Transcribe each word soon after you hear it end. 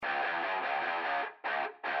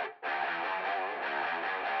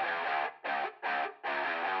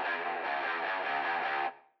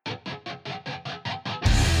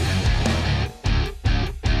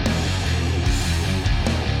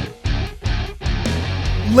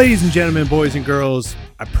Ladies and gentlemen, boys and girls,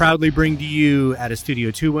 I proudly bring to you at a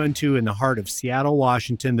Studio 212 in the heart of Seattle,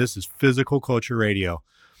 Washington. This is Physical Culture Radio.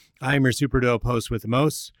 I am your super dope host with the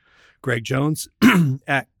most, Greg Jones,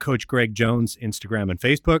 at Coach Greg Jones, Instagram and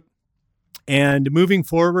Facebook. And moving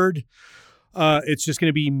forward, it's just going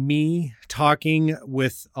to be me talking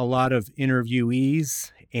with a lot of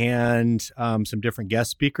interviewees and some different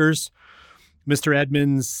guest speakers. Mr.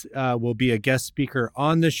 Edmonds will be a guest speaker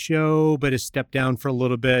on the show, but has stepped down for a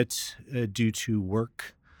little bit due to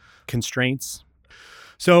work constraints.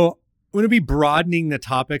 So I'm going to be broadening the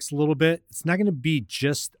topics a little bit. It's not going to be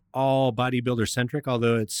just all bodybuilder centric,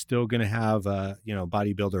 although it's still going to have a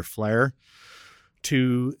bodybuilder flair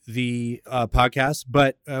to the podcast.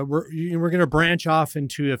 But we're going to branch off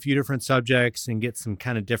into a few different subjects and get some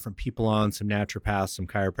kind of different people on, some naturopaths, some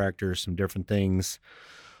chiropractors, some different things,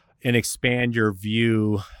 and expand your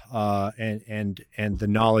view and the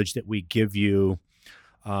knowledge that we give you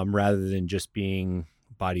rather than just being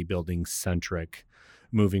bodybuilding centric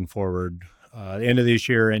moving forward the end of this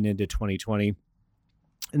year and into 2020.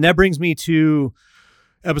 And that brings me to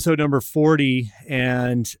episode number 40.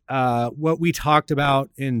 And what we talked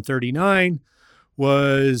about in 39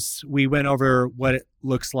 was we went over what it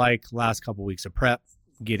looks like last couple of weeks of prep,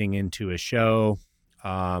 getting into a show.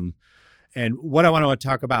 And what I want to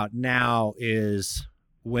talk about now is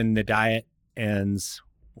when the diet ends,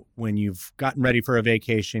 when you've gotten ready for a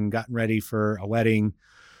vacation, gotten ready for a wedding,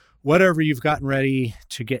 whatever you've gotten ready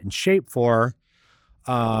to get in shape for,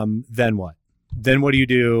 then what? Then what do you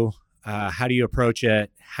do? How do you approach it?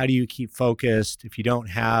 How do you keep focused if you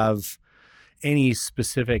don't have any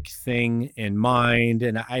specific thing in mind?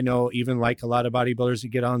 And I know even like a lot of bodybuilders that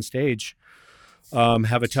get on stage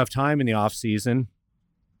have a tough time in the off season.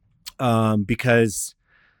 Because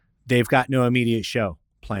they've got no immediate show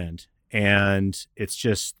planned and it's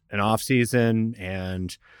just an off season,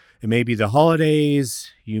 and it may be the holidays.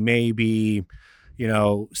 You may be,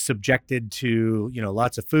 subjected to,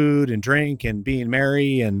 lots of food and drink and being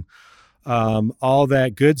merry and all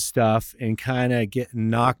that good stuff, and kind of getting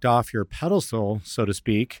knocked off your pedestal, so to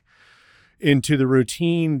speak, into the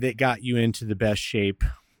routine that got you into the best shape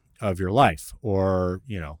of your life, or,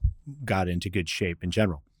 got into good shape in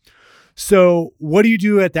general. So what do you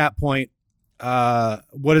do at that point?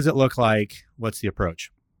 What does it look like? What's the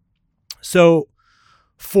approach? So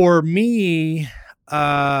for me,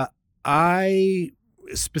 I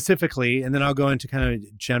specifically, and then I'll go into kind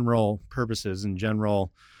of general purposes and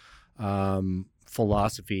general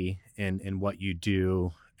philosophy in what you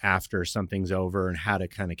do after something's over and how to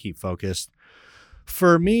kind of keep focused.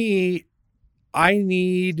 For me, I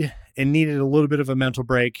needed a little bit of a mental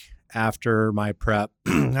break after my prep.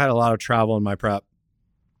 I had a lot of travel in my prep.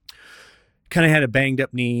 Kind of had a banged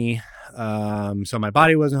up knee. So my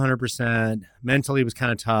body wasn't 100%. Mentally it was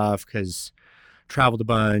kind of tough because traveled a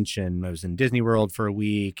bunch and I was in Disney World for a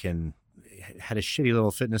week and had a shitty little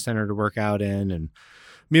fitness center to work out in, and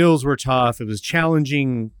meals were tough. It was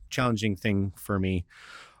challenging thing for me.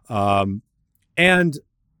 And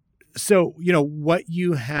so, what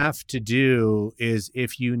you have to do is,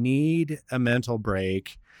 if you need a mental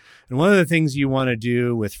break, and one of the things you want to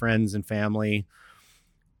do with friends and family,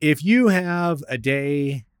 if you have a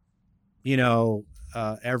day,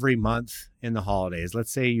 every month in the holidays,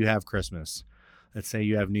 let's say you have Christmas, let's say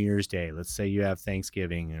you have New Year's Day, let's say you have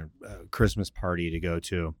Thanksgiving or a Christmas party to go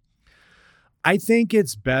to, I think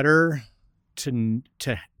it's better to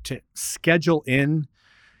schedule in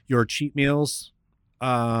your cheat meals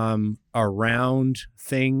around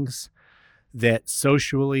things that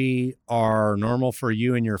socially are normal for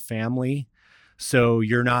you and your family. So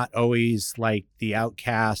you're not always like the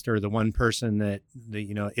outcast or the one person that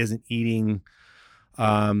isn't eating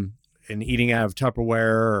and eating out of Tupperware,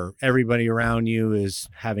 or everybody around you is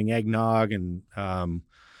having eggnog and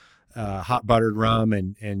hot buttered rum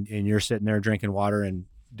and you're sitting there drinking water and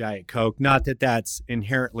Diet Coke. Not that that's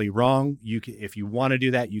inherently wrong. If you want to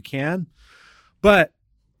do that, you can. But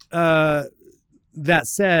that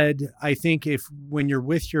said, I think when you're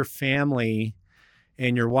with your family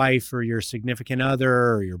and your wife or your significant other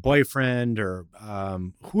or your boyfriend or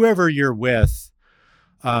whoever you're with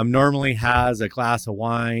normally has a glass of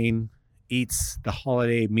wine, eats the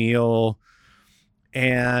holiday meal,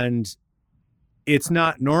 and it's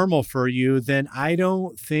not normal for you, then I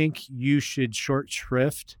don't think you should short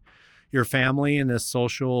shrift your family in this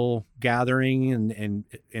social gathering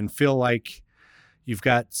and feel like you've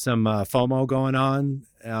got some FOMO going on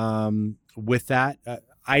with that.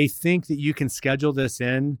 I think that you can schedule this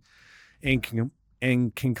in and can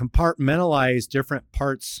compartmentalize different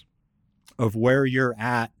parts of where you're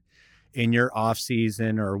at in your off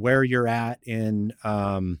season or where you're at in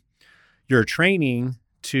your training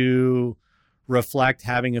to reflect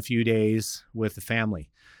having a few days with the family.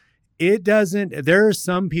 There are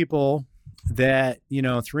some people that,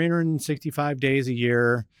 365 days a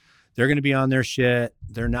year, they're going to be on their shit.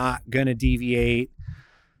 They're not going to deviate.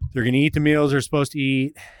 They're going to eat the meals they're supposed to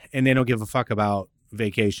eat, and they don't give a fuck about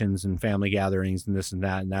vacations and family gatherings and this and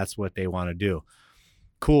that. And that's what they want to do.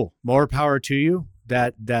 Cool. More power to you.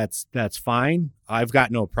 That's fine. I've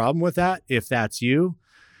got no problem with that. If that's you,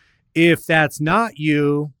 if that's not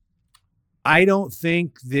you, I don't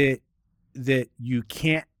think that you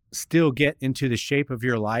can't still get into the shape of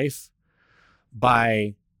your life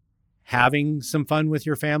by having some fun with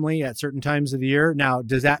your family at certain times of the year. Now,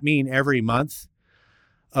 does that mean every month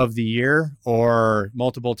of the year or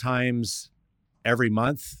multiple times every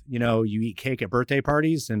month, you eat cake at birthday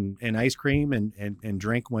parties and ice cream and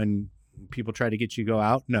drink when people try to get you to go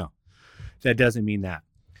out? No, that doesn't mean that.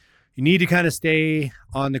 You need to kind of stay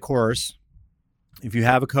on the course. If you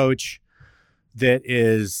have a coach that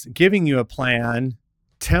is giving you a plan,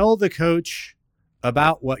 tell the coach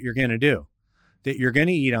about what you're going to do, that you're going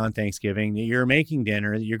to eat on Thanksgiving, that you're making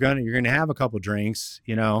dinner, that you're going to have a couple drinks,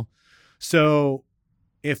 So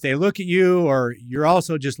if they look at you, or you're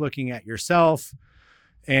also just looking at yourself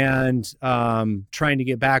and trying to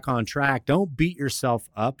get back on track, don't beat yourself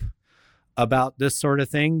up about this sort of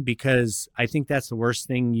thing, because I think that's the worst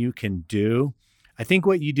thing you can do. I think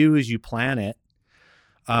what you do is you plan it.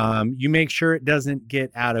 You make sure it doesn't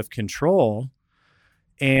get out of control,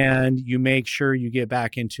 and you make sure you get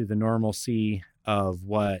back into the normalcy of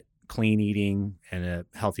what clean eating and a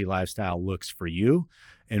healthy lifestyle looks for you,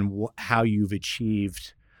 and how you've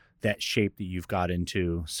achieved that shape that you've got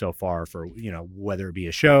into so far for, whether it be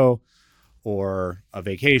a show or a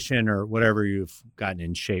vacation or whatever you've gotten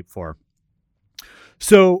in shape for.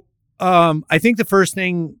 So I think the first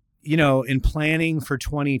thing, in planning for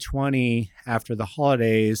 2020 after the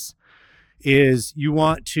holidays is you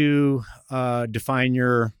want to define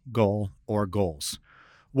your goal or goals.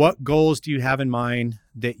 What goals do you have in mind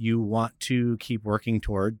that you want to keep working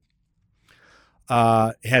toward?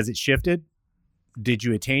 Has it shifted? Did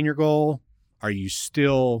you attain your goal? Are you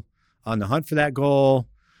still on the hunt for that goal?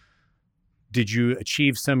 Did you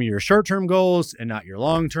achieve some of your short-term goals and not your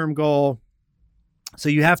long-term goal? So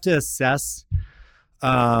you have to assess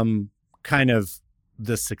kind of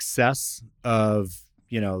the success of,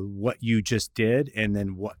 what you just did, and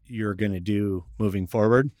then what you're going to do moving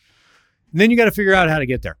forward. And then you got to figure out how to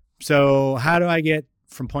get there. So how do I get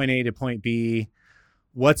from point A to point B?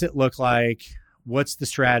 What's it look like? What's the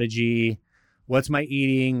strategy? What's my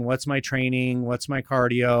eating? What's my training? What's my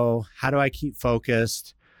cardio? How do I keep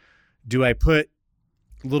focused? Do I put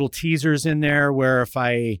little teasers in there where if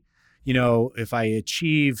I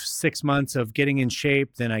achieve 6 months of getting in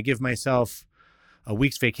shape, then I give myself a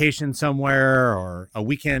week's vacation somewhere, or a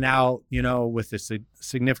weekend out, with a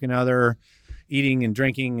significant other, eating and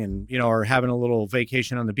drinking and, or having a little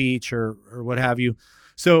vacation on the beach or what have you.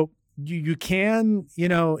 So you can,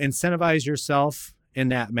 incentivize yourself in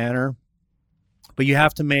that manner, but you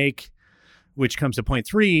have to make, which comes to point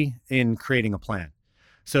 3 in creating a plan.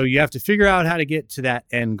 So you have to figure out how to get to that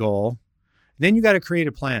end goal. Then you got to create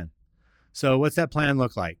a plan. So what's that plan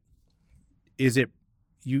look like? Is it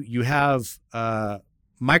you have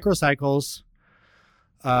microcycles,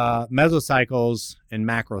 mesocycles, and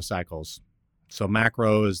macrocycles. So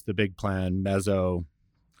macro is the big plan. Meso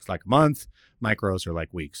is like a month. Micros are like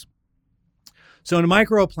weeks. So in a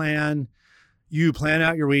micro plan, you plan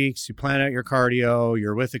out your weeks, you plan out your cardio,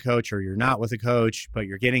 you're with a coach or you're not with a coach, but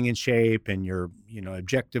you're getting in shape and you're,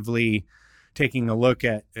 objectively taking a look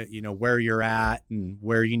at, where you're at and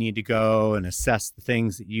where you need to go and assess the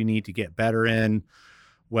things that you need to get better in,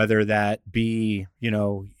 whether that be,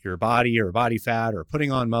 your body or body fat or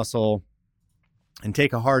putting on muscle, and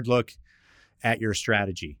take a hard look at your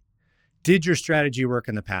strategy. Did your strategy work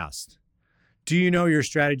in the past? Do you know your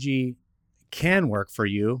strategy can work for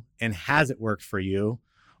you, and has it worked for you?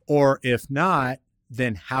 Or if not,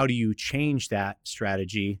 then how do you change that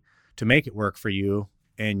strategy to make it work for you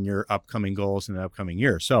and your upcoming goals in the upcoming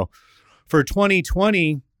year? So for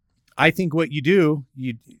 2020, I think what you do,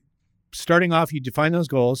 starting off, you define those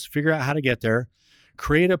goals, figure out how to get there,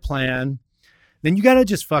 create a plan. Then you got to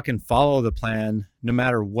just fucking follow the plan no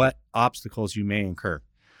matter what obstacles you may incur.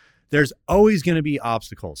 There's always going to be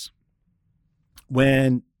obstacles.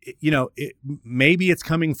 When, maybe it's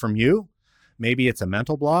coming from you. Maybe it's a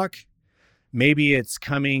mental block. Maybe it's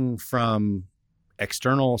coming from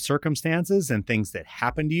external circumstances and things that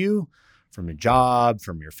happen to you, from your job,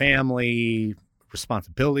 from your family,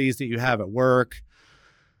 responsibilities that you have at work.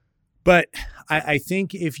 But I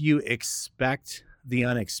think if you expect the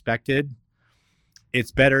unexpected,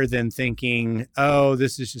 it's better than thinking, oh,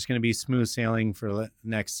 this is just going to be smooth sailing for the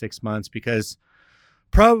next 6 months, because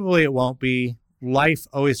probably it won't be. Life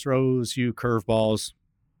always throws you curveballs.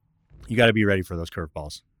 You got to be ready for those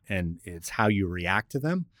curveballs, and it's how you react to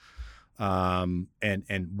them, and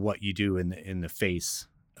what you do in the face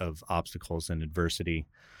of obstacles and adversity.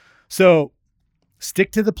 So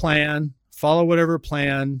stick to the plan, follow whatever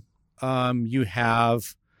plan you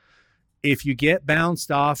have. If you get bounced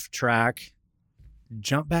off track,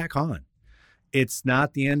 jump back on. It's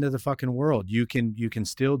not the end of the fucking world. You can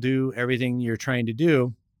still do everything you're trying to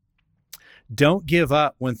do. Don't give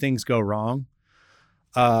up when things go wrong,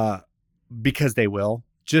 because they will.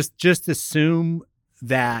 Just assume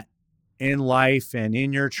that in life and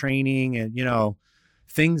in your training, and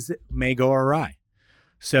things that may go awry.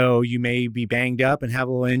 So you may be banged up and have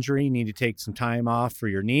a little injury, need to take some time off for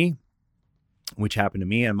your knee, which happened to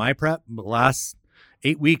me in my prep. The last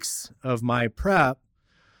 8 weeks of my prep,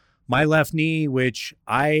 my left knee, which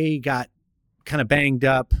I got kind of banged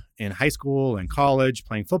up in high school and college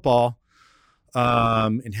playing football,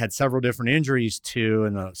 and had several different injuries to,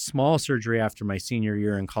 and a small surgery after my senior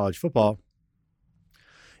year in college football.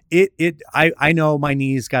 I know my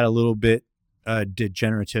knee's got a little bit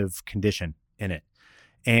degenerative condition in it.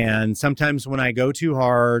 And sometimes when I go too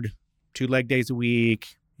hard, 2 leg days a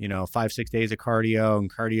week, 5-6 days of cardio,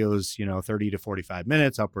 and cardio's, 30 to 45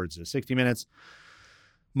 minutes, upwards of 60 minutes.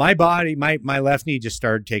 My body, my left knee just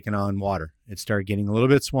started taking on water. It started getting a little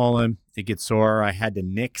bit swollen. It gets sore. I had to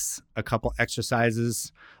nix a couple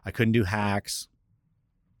exercises. I couldn't do hacks.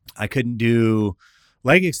 I couldn't do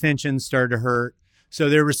leg extensions, started to hurt. So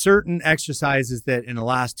there were certain exercises that in the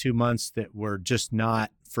last 2 months that were just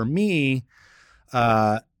not for me.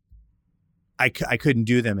 I couldn't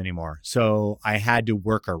do them anymore. So I had to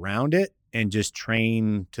work around it and just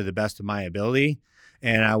train to the best of my ability.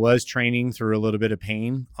 And I was training through a little bit of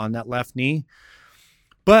pain on that left knee.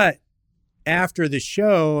 But after the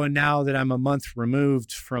show, and now that I'm a month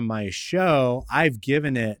removed from my show, I've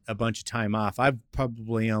given it a bunch of time off. I've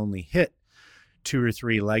probably only hit 2 or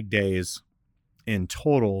 3 leg days in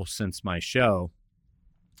total since my show,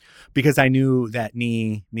 because I knew that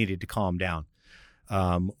knee needed to calm down.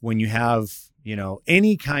 When you have,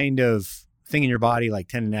 any kind of thing in your body like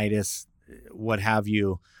tendonitis, what have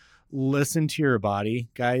you, listen to your body,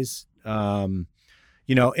 guys, and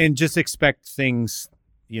just expect things,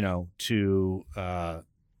 that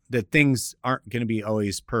things aren't going to be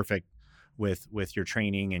always perfect with your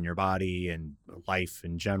training and your body and life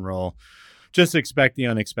in general. Just expect the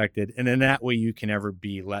unexpected. And in that way you can never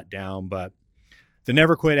be let down. But the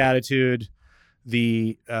never quit attitude,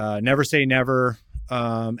 the never say never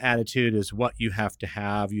attitude is what you have to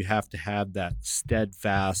have. You have to have that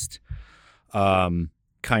steadfast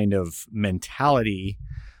kind of mentality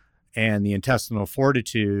and the intestinal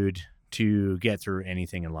fortitude to get through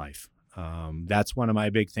anything in life. That's one of my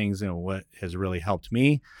big things, and what has really helped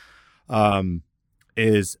me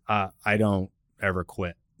is I don't ever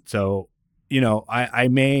quit. So, I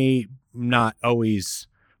may not always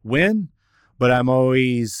win, but I'm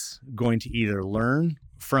always going to either learn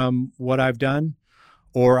from what I've done,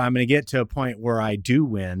 or I'm going to get to a point where I do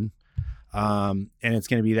win. And it's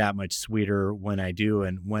going to be that much sweeter when I do,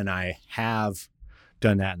 and when I have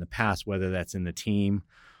done that in the past, whether that's in the team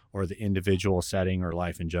or the individual setting or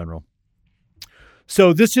life in general.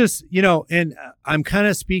 So this just, and I'm kind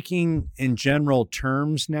of speaking in general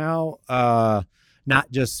terms now,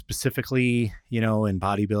 not just specifically, in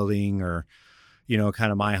bodybuilding or,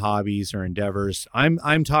 kind of my hobbies or endeavors.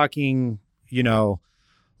 I'm talking,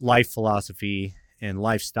 life philosophy and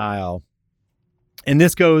lifestyle. And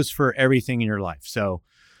this goes for everything in your life. So,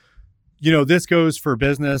 this goes for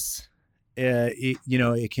business. It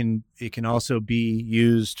can also be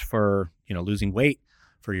used for, losing weight,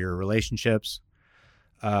 for your relationships,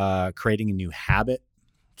 creating a new habit.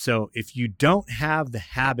 So if you don't have the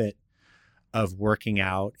habit of working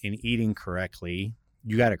out and eating correctly,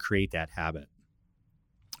 you got to create that habit.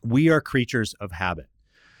 We are creatures of habit.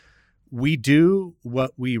 We do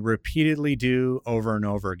what we repeatedly do over and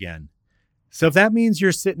over again. So if that means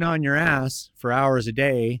you're sitting on your ass for hours a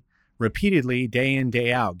day, repeatedly, day in,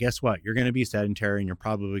 day out, guess what? You're going to be sedentary, and you're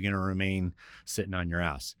probably going to remain sitting on your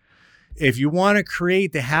ass. If you want to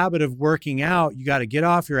create the habit of working out, you got to get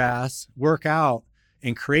off your ass, work out,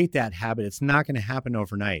 and create that habit. It's not going to happen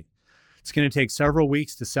overnight. It's going to take several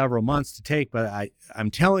weeks to several months to take, but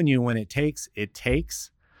I'm telling you, when it takes, it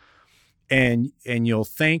takes. And you'll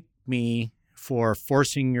thank me for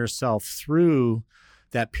forcing yourself through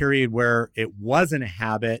that period where it wasn't a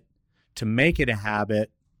habit to make it a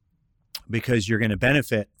habit, because you're going to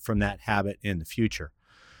benefit from that habit in the future.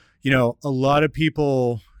 A lot of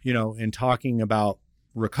people, in talking about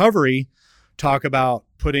recovery, talk about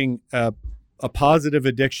putting a positive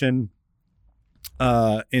addiction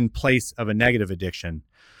in place of a negative addiction.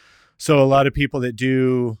 So a lot of people that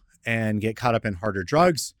do and get caught up in harder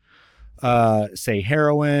drugs, say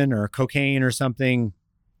heroin or cocaine or something,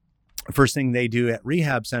 first thing they do at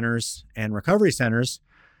rehab centers and recovery centers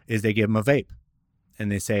is they give them a vape.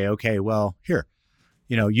 And they say, okay, well, here,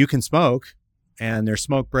 you can smoke, and there's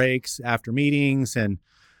smoke breaks after meetings, and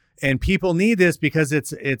people need this because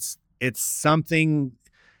it's something.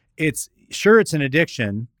 It's an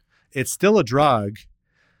addiction. It's still a drug,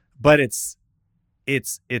 but it's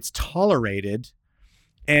tolerated.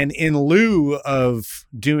 And in lieu of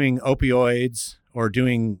doing opioids or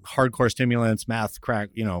doing hardcore stimulants, meth, crack,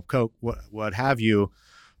 coke, what have you,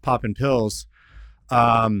 popping pills,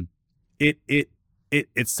 it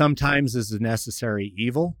sometimes is a necessary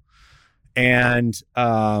evil. And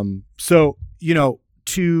so,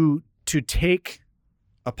 to take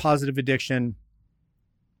a positive addiction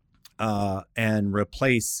and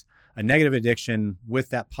replace a negative addiction with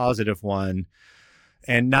that positive one,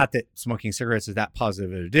 and not that smoking cigarettes is that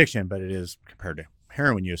positive an addiction, but it is compared to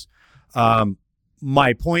heroin use.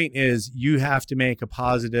 My point is, you have to make a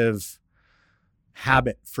positive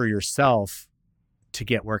habit for yourself to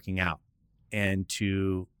get working out and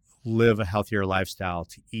to live a healthier lifestyle,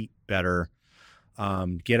 to eat better,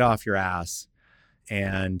 get off your ass,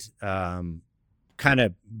 and kind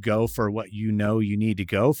of go for what you need to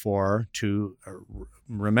go for. To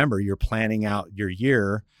remember, you're planning out your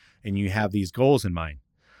year and you have these goals in mind.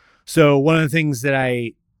 So one of the things that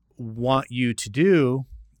I want you to do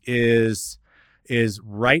is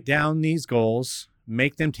write down these goals,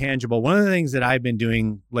 make them tangible. One of the things that I've been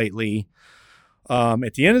doing lately,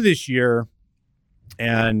 at the end of this year,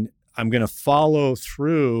 and I'm going to follow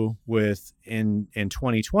through with in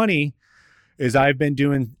 2020, is I've been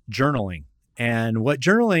doing journaling. And what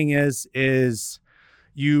journaling is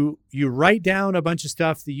you write down a bunch of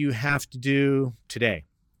stuff that you have to do today.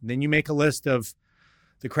 Then you make a list of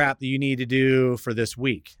the crap that you need to do for this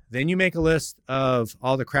week. Then you make a list of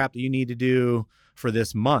all the crap that you need to do for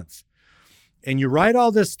this month. And you write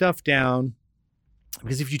all this stuff down,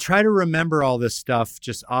 because if you try to remember all this stuff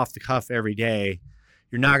just off the cuff every day,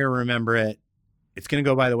 you're not going to remember it. It's going to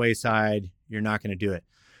go by the wayside. You're not going to do it.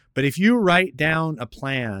 But if you write down a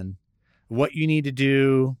plan, what you need to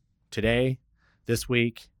do today, this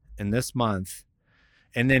week, and this month,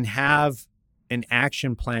 and then have an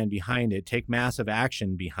action plan behind it, take massive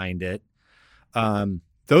action behind it.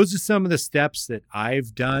 Those are some of the steps that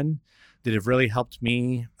I've done that have really helped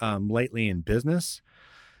me lately in business.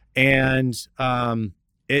 And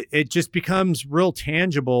it just becomes real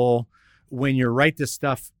tangible when you write this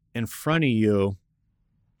stuff in front of you,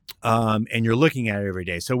 and you're looking at it every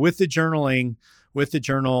day. So with the journal,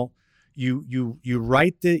 you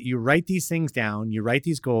write these things down, you write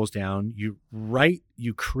these goals down, you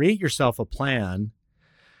create yourself a plan,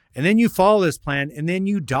 and then you follow this plan, and then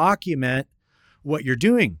you document what you're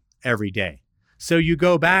doing every day. So you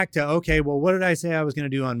go back to, okay, well, what did I say I was going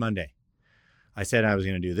to do on Monday? I said I was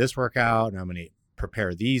going to do this workout, and I'm going to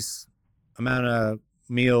prepare these amount of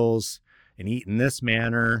meals and eat in this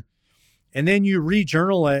manner. And then you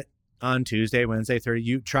re-journal it on Tuesday, Wednesday, Thursday.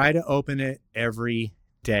 You try to open it every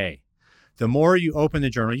day. The more you open the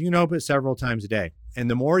journal, you can open it several times a day. And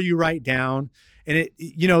the more you write down, and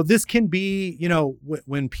this can be,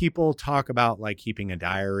 when people talk about like keeping a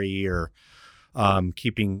diary or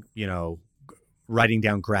keeping, writing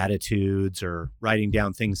down gratitudes or writing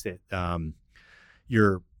down things that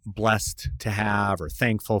you're blessed to have or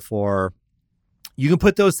thankful for, you can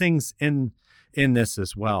put those things in this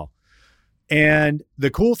as well. And the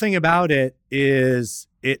cool thing about it is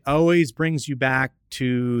it always brings you back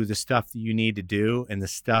to the stuff that you need to do and the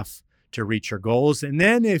stuff to reach your goals. And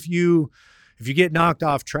then if you get knocked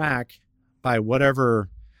off track by whatever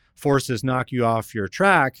forces knock you off your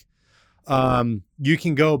track, you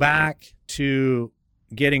can go back to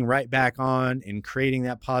getting right back on and creating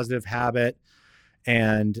that positive habit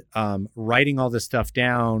and writing all this stuff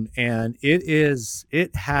down. And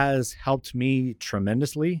it has helped me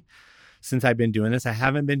tremendously since I've been doing this. I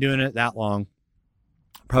haven't been doing it that long,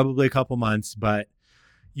 probably a couple months, but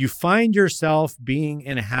you find yourself being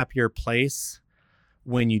in a happier place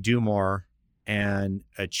when you do more and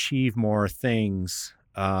achieve more things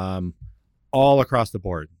all across the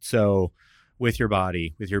board. So with your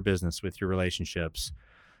body, with your business, with your relationships,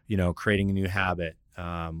 creating a new habit,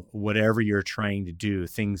 whatever you're trying to do,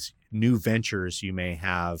 things, new ventures you may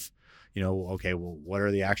have, okay, well, what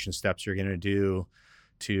are the action steps you're going to do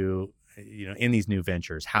to in these new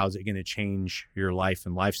ventures? How's it going to change your life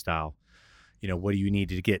and lifestyle? What do you need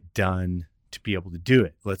to get done to be able to do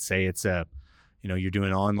it? Let's say it's you're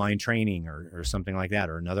doing online training or something like that,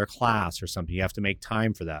 or another class or something. You have to make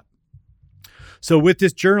time for that. So with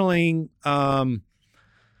this journaling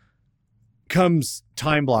comes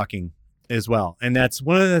time blocking as well. And that's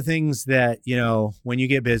one of the things that, when you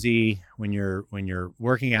get busy, when you're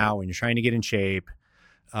working out, when you're trying to get in shape,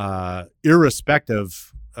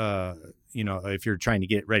 irrespective, if you're trying to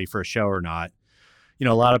get ready for a show or not, a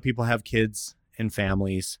lot of people have kids and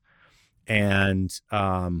families and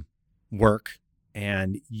work,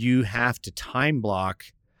 and you have to time block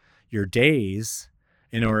your days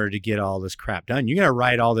in order to get all this crap done. You got to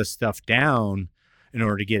write all this stuff down in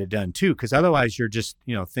order to get it done too, because otherwise you're just,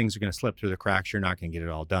 things are going to slip through the cracks. You're not going to get it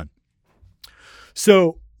all done.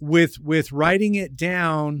 So with writing it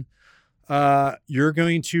down, you're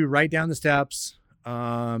going to write down the steps.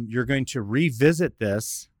 You're going to revisit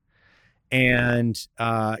this, and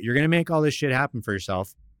you're going to make all this shit happen for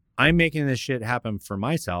yourself. I'm making this shit happen for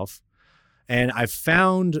myself. And I've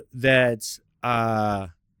found that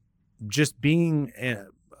just being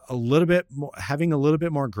a little bit more, having a little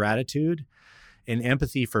bit more gratitude and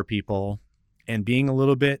empathy for people and being a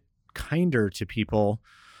little bit kinder to people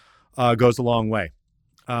goes a long way.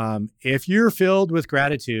 If you're filled with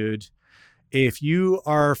gratitude, if you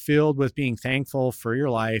are filled with being thankful for your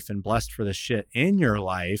life and blessed for the shit in your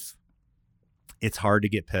life, it's hard to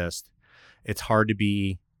get pissed. It's hard to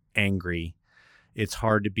be angry. It's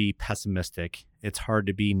hard to be pessimistic. It's hard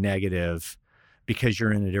to be negative because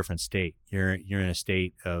you're in a different state. You're in a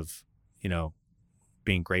state of,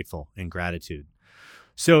 being grateful and gratitude.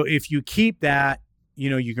 So if you keep that,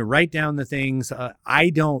 you can write down the things. I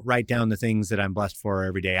don't write down the things that I'm blessed for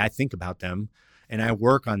every day. I think about them and I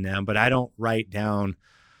work on them, but I don't write down,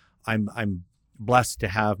 I'm blessed to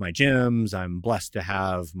have my gyms. I'm blessed to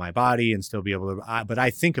have my body and still be able to, but I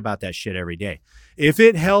think about that shit every day. If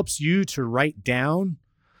it helps you to write down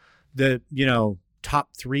the, top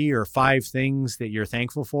 3 or 5 things that you're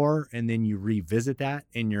thankful for, and then you revisit that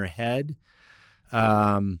in your head,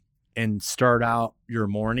 and start out your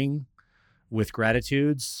morning with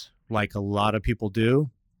gratitudes, like a lot of people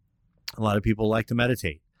do. A lot of people like to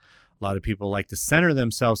meditate. A lot of people like to center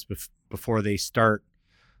themselves before they start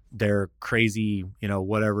their crazy,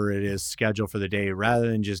 whatever it is, schedule for the day, rather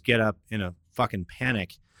than just get up in a fucking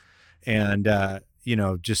panic and,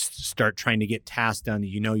 just start trying to get tasks done that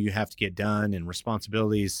you have to get done and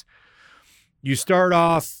responsibilities. You start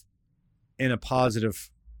off in a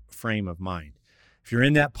positive frame of mind. If you're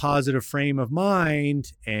in that positive frame of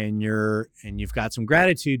mind and you've got some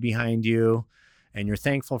gratitude behind you and you're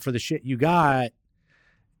thankful for the shit you got,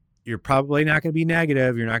 you're probably not going to be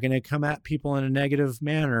negative. You're not going to come at people in a negative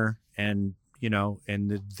manner. And,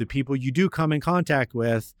 and the people you do come in contact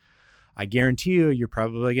with, I guarantee you're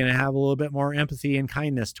probably going to have a little bit more empathy and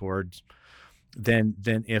kindness towards than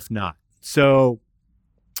if not. So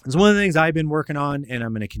it's one of the things I've been working on, and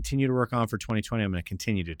I'm going to continue to work on for 2020. I'm going to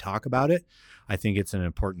continue to talk about it. I think it's an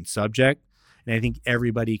important subject, and I think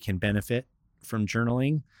everybody can benefit from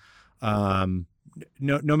journaling. No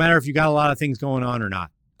matter if you got a lot of things going on or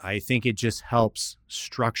not. I think it just helps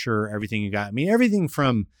structure everything you got. I mean, everything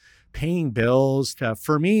from paying bills to,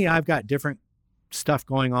 for me, I've got different stuff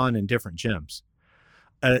going on in different gyms.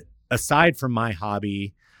 Aside from my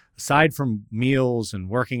hobby, aside from meals and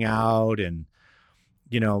working out and,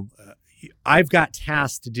 I've got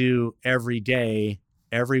tasks to do every day,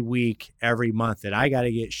 every week, every month that I got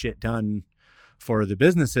to get shit done for the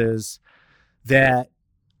businesses that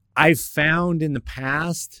I've found in the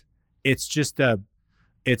past. It's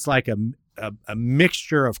like a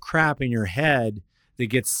mixture of crap in your head that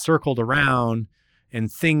gets circled around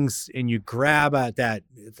and things, and you grab at that.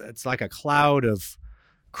 It's like a cloud of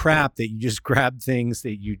crap that you just grab things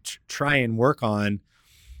that you try and work on,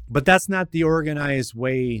 but that's not the organized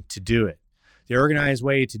way to do it. The organized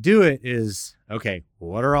way to do it is, okay,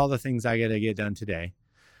 what are all the things I got to get done today?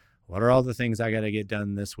 What are all the things I got to get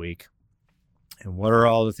done this week? And what are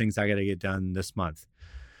all the things I got to get done this month?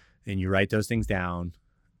 And you write those things down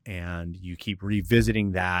and you keep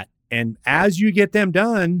revisiting that. And as you get them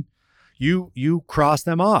done, you cross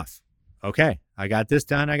them off. Okay, I got this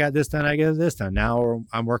done. I got this done. I got this done. Now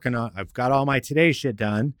I'm working on, I've got all my today shit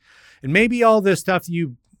done. And maybe all this stuff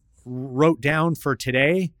you wrote down for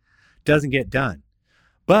today doesn't get done.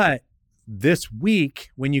 But this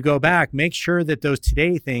week, when you go back, make sure that those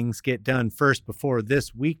today things get done first before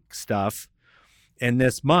this week stuff and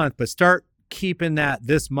this month. But start keeping that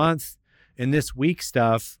this month and this week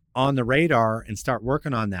stuff on the radar and start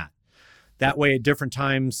working on that. That way, at different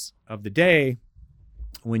times of the day,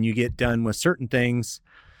 when you get done with certain things,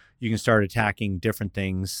 you can start attacking different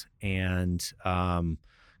things and kind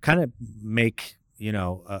of make,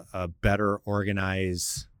 a better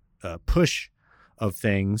organized push of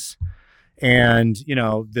things. And,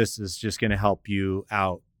 this is just going to help you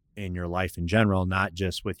out in your life in general, not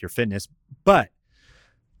just with your fitness. But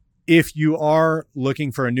if you are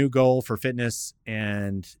looking for a new goal for fitness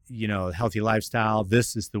and, healthy lifestyle,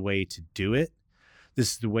 this is the way to do it.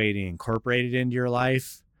 This is the way to incorporate it into your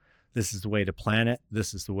life. This is the way to plan it.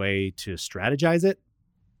 This is the way to strategize it.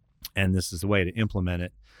 And this is the way to implement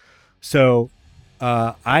it. So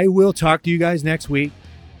I will talk to you guys next week.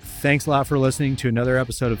 Thanks a lot for listening to another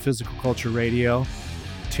episode of Physical Culture Radio.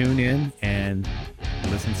 Tune in and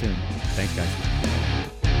listen soon. Thanks, guys.